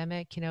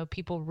post-pandemic,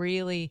 people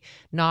really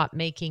not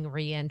making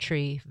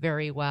reentry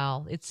very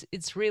well.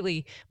 It's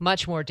really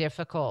much more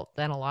difficult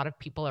than a lot of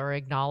people are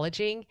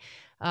acknowledging.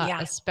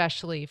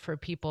 Especially for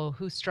people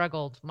who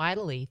struggled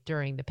mightily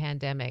during the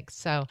pandemic.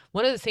 So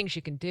one of the things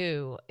you can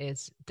do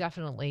is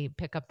definitely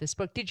pick up this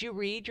book. Did you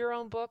read your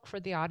own book for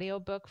the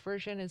audiobook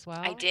version as well?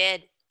 I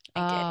did.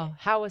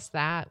 How was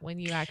that when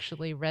you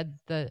actually read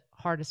the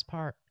hardest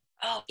part?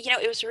 Oh,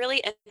 it was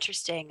really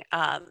interesting.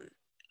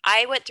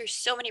 I went through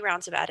so many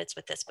rounds of edits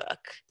with this book,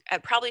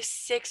 probably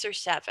 6 or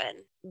 7.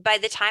 By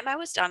the time I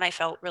was done, I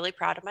felt really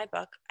proud of my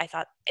book. I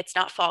thought, it's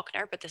not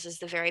Faulkner, but this is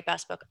the very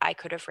best book I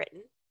could have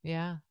written.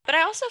 Yeah. But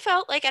I also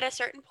felt like at a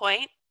certain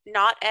point,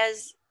 not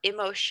as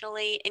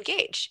emotionally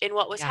engaged in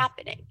what was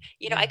happening.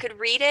 I could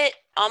read it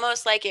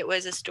almost like it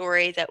was a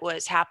story that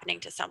was happening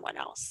to someone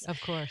else.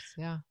 Of course,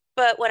 yeah.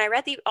 But when I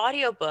read the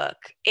audiobook,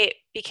 it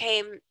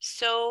became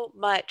so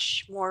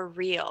much more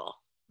real,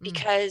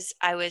 because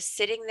I was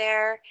sitting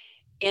there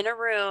in a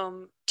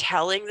room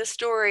telling the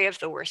story of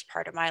the worst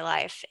part of my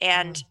life.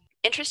 And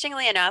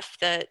interestingly enough,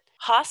 the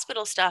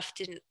hospital stuff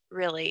didn't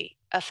really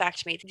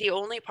affect me. The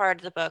only part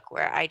of the book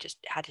where I just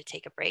had to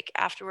take a break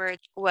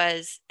afterwards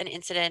was an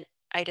incident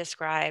I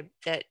described,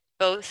 that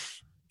both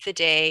the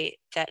day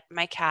that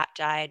my cat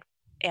died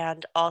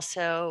and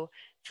also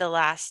the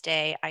last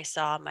day I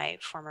saw my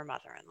former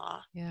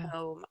mother-in-law,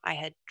 whom I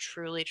had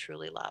truly,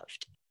 truly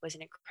loved. It was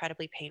an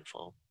incredibly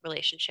painful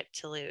relationship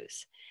to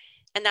lose.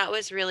 And that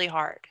was really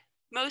hard.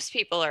 Most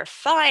people are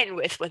fine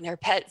with when their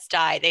pets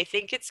die. They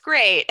think it's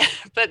great.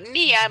 But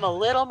me, I'm a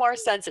little more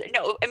sensitive.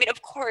 No, I mean,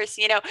 of course,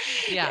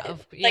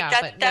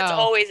 that's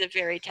always a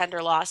very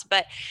tender loss.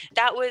 But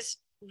that was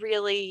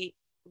really,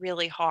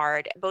 really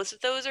hard. Both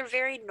of those are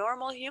very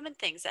normal human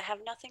things that have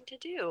nothing to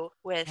do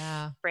with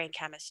brain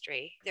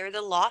chemistry. They're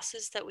the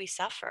losses that we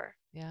suffer.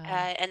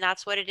 And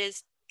that's what it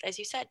is, as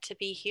you said, to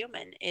be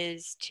human,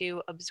 is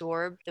to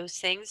absorb those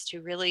things,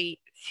 to really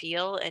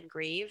feel and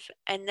grieve,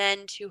 and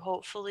then to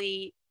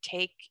hopefully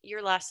take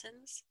your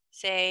lessons,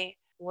 say,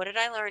 what did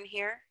I learn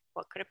here?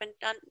 What could have been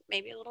done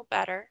maybe a little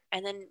better?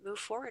 And then move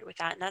forward with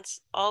that. And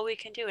that's all we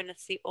can do. And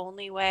it's the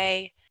only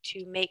way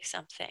to make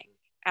something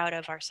out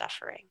of our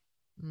suffering.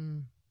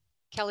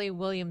 Kelly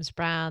Williams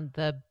Brown,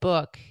 the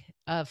book,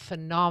 a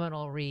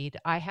phenomenal read.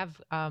 I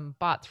have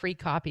bought 3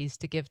 copies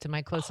to give to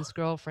my closest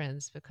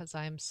girlfriends, because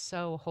I'm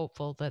so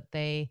hopeful that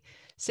they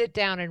sit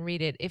down and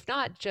read it, if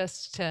not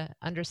just to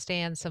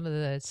understand some of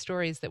the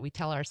stories that we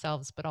tell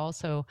ourselves, but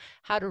also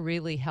how to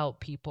really help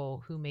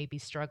people who may be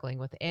struggling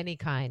with any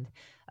kind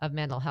of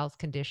mental health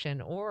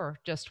condition, or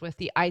just with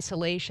the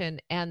isolation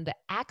and the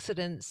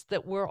accidents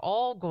that we're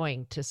all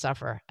going to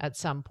suffer at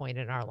some point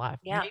in our life.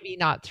 Maybe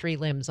not 3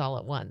 limbs all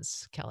at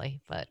once, Kelly,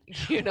 but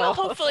Well,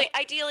 hopefully,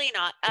 ideally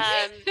not.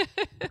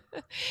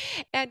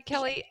 And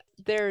Kelly,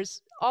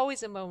 there's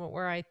always a moment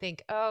where I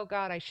think, oh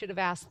God, I should have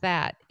asked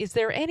that. Is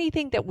there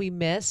anything that we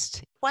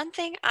missed? One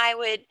thing I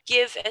would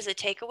give as a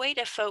takeaway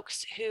to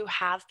folks who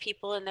have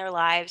people in their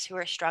lives who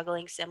are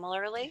struggling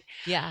similarly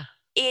Yeah.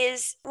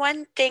 is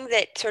one thing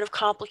that sort of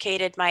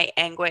complicated my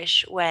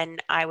anguish when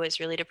I was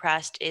really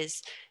depressed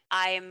is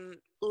I'm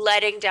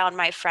letting down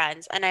my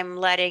friends and I'm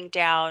letting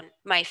down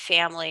my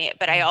family,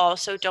 but I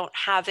also don't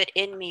have it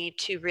in me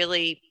to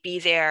really be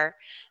there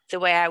the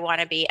way I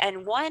want to be.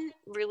 And one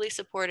really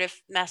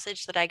supportive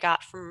message that I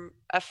got from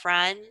a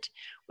friend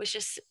was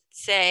just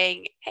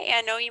saying, hey,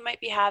 I know you might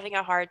be having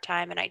a hard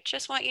time, and I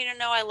just want you to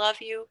know I love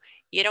you.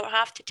 You don't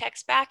have to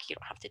text back, you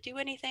don't have to do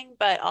anything,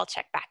 but I'll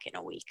check back in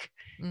a week.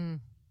 Mm.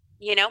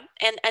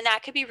 And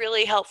that could be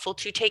really helpful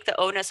to take the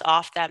onus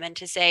off them and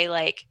to say,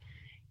 like,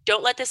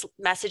 don't let this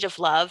message of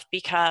love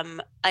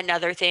become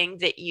another thing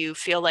that you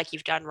feel like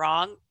you've done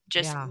wrong.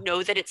 Just Yeah.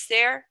 know that it's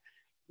there,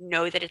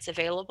 know that it's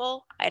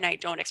available, and I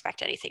don't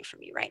expect anything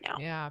from you right now.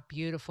 Yeah.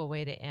 Beautiful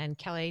way to end.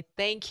 Kelly,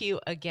 thank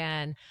you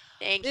again.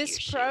 Thank you, This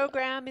Sheila.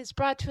 program is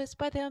brought to us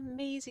by the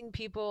amazing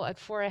people at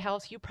Fora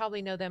Health. You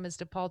probably know them as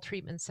DePaul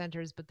Treatment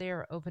Centers, but they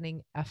are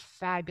opening a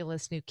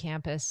fabulous new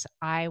campus.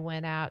 I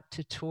went out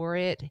to tour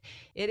it.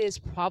 It is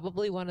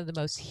probably one of the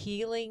most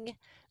healing,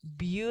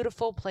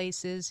 beautiful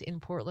places in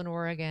Portland,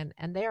 Oregon,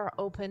 and they are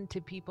open to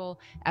people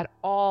at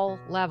all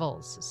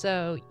levels.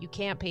 So you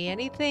can't pay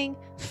anything?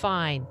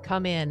 Fine.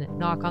 Come in,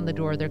 knock on the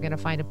door. They're going to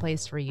find a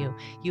place for you.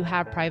 You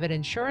have private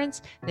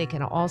insurance. They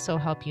can also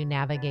help you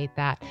navigate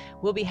that.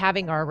 We'll be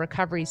having our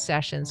recovery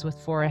sessions with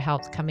Fora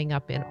Health coming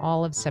up in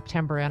all of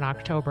September and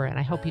October, and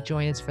I hope you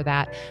join us for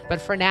that. But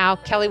for now,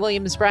 Kelly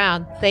Williams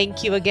Brown,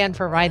 thank you again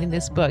for writing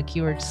this book.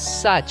 You are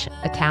such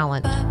a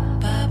talent.